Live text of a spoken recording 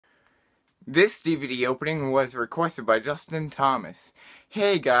This DVD opening was requested by Justin Thomas.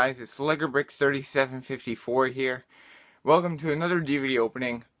 Hey guys, it's LegoBrick3754 here. Welcome to another DVD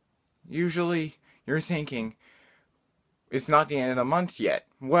opening. Usually, you're thinking, it's not the end of the month yet.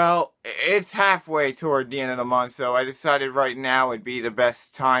 Well, it's halfway toward the end of the month, so I decided right now would be the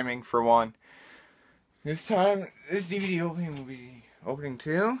best timing for one. This time, this DVD opening will be opening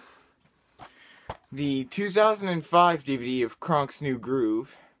to the 2005 DVD of Kronk's New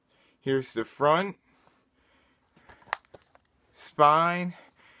Groove. Here's the front, spine,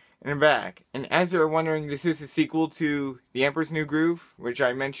 and the back. And as you're wondering, this is a sequel to The Emperor's New Groove, which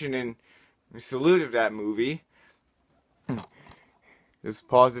I mentioned in the salute of that movie. Just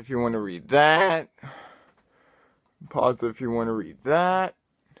pause if you want to read that. Pause if you want to read that.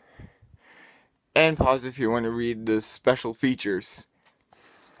 And pause if you want to read the special features.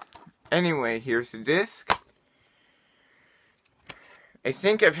 Anyway, here's the disc. I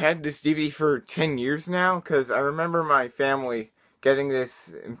think I've had this DVD for 10 years now, because I remember my family getting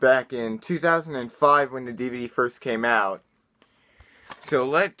this back in 2005 when the DVD first came out. So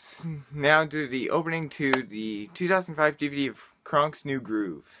let's now do the opening to the 2005 DVD of Kronk's New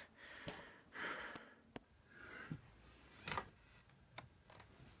Groove.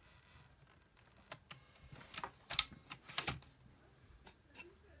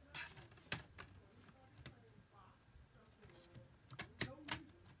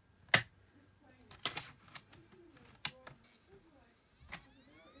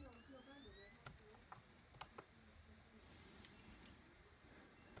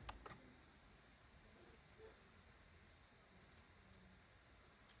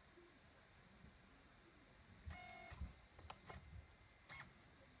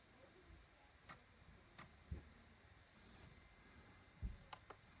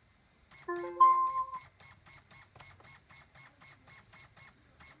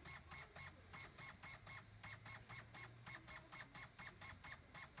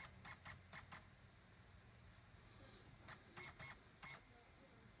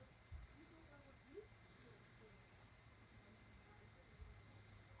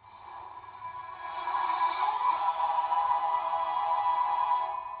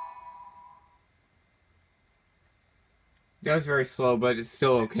 That was very slow, but it's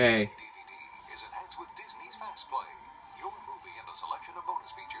still okay. DVD is enhanced with Disney's Fast Play. Your movie and a selection of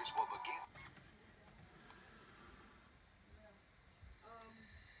bonus features will begin.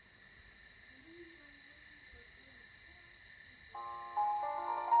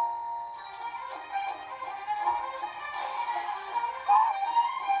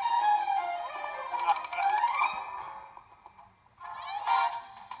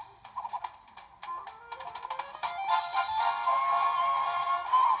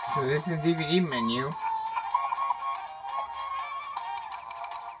 So this is the DVD menu.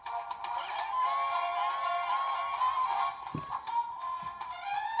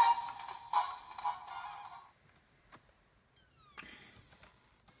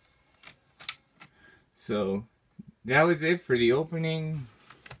 So that was it for the opening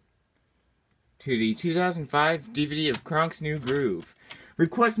to the 2005 DVD of Kronk's New Groove.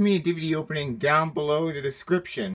 Request me a DVD opening down below in the description.